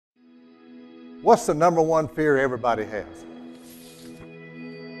What's the number one fear everybody has?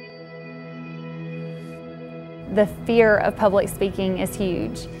 The fear of public speaking is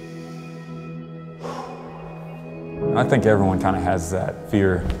huge. I think everyone kind of has that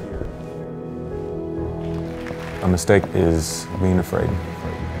fear. A mistake is being afraid.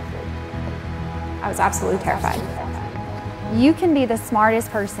 I was absolutely terrified. You can be the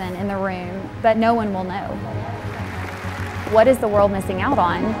smartest person in the room, but no one will know. What is the world missing out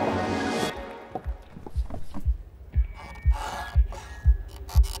on?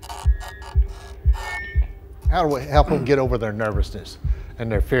 How do we help them get over their nervousness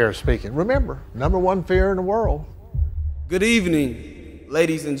and their fear of speaking? Remember, number one fear in the world. Good evening,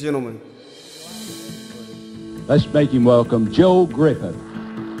 ladies and gentlemen. Let's make him welcome Joe Griffith.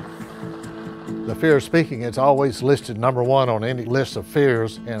 The fear of speaking is always listed number one on any list of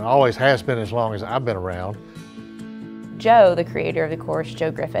fears, and always has been as long as I've been around. Joe, the creator of the course,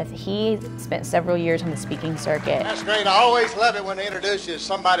 Joe Griffith, he spent several years on the speaking circuit. That's great. I always love it when they introduce you as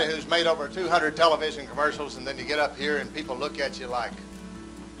somebody who's made over 200 television commercials, and then you get up here and people look at you like...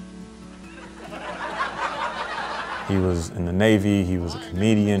 He was in the Navy, he was a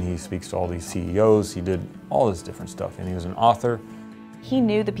comedian, he speaks to all these CEOs, he did all this different stuff, and he was an author. He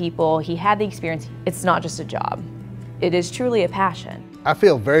knew the people, he had the experience. It's not just a job. It is truly a passion. I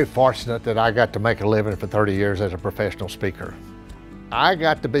feel very fortunate that I got to make a living for 30 years as a professional speaker. I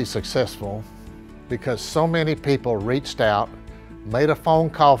got to be successful because so many people reached out, made a phone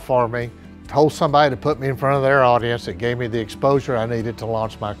call for me, told somebody to put me in front of their audience that gave me the exposure I needed to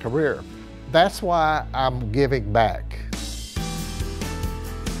launch my career. That's why I'm giving back.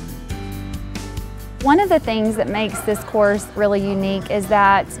 One of the things that makes this course really unique is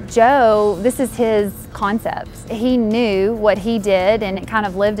that Joe, this is his concept. He knew what he did and it kind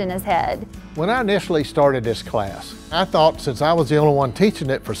of lived in his head. When I initially started this class, I thought since I was the only one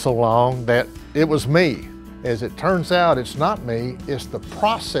teaching it for so long that it was me. As it turns out, it's not me, it's the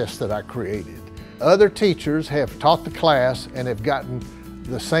process that I created. Other teachers have taught the class and have gotten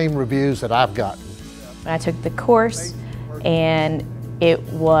the same reviews that I've gotten. I took the course and it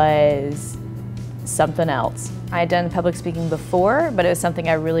was something else. I had done public speaking before, but it was something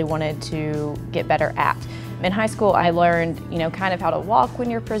I really wanted to get better at. In high school, I learned, kind of how to walk when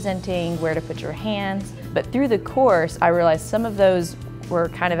you're presenting, where to put your hands. But through the course, I realized some of those were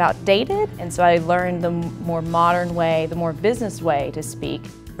kind of outdated, and so I learned the more modern way, the more business way to speak.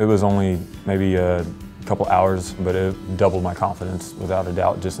 It was only maybe a couple hours, but it doubled my confidence without a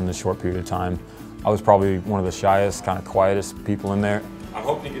doubt just in this short period of time. I was probably one of the shyest, kind of quietest people in there. I'm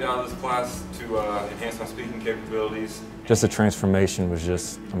hoping to get out of this class to enhance my speaking capabilities. Just the transformation was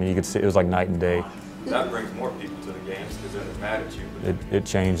just, you could see it was like night and day. That brings more people to the games because then they're mad at you. It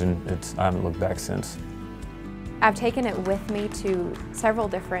changed and I haven't looked back since. I've taken it with me to several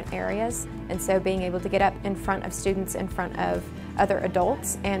different areas, and so being able to get up in front of students, in front of other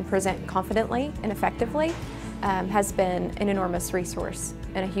adults, and present confidently and effectively has been an enormous resource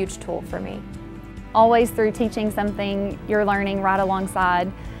and a huge tool for me. Always through teaching something, you're learning right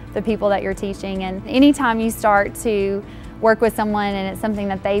alongside the people that you're teaching, and anytime you start to work with someone and it's something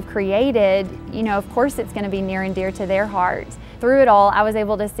that they've created, of course it's going to be near and dear to their heart. Through it all, I was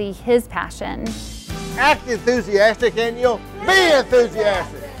able to see his passion. Act enthusiastic and you'll be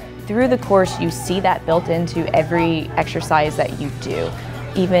enthusiastic. Through the course, you see that built into every exercise that you do.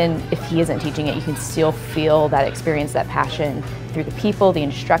 Even if he isn't teaching it, you can still feel that experience, that passion through the people, the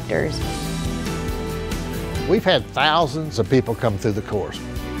instructors. We've had thousands of people come through the course.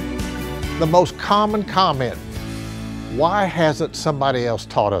 The most common comment, why hasn't somebody else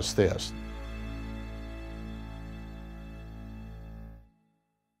taught us this?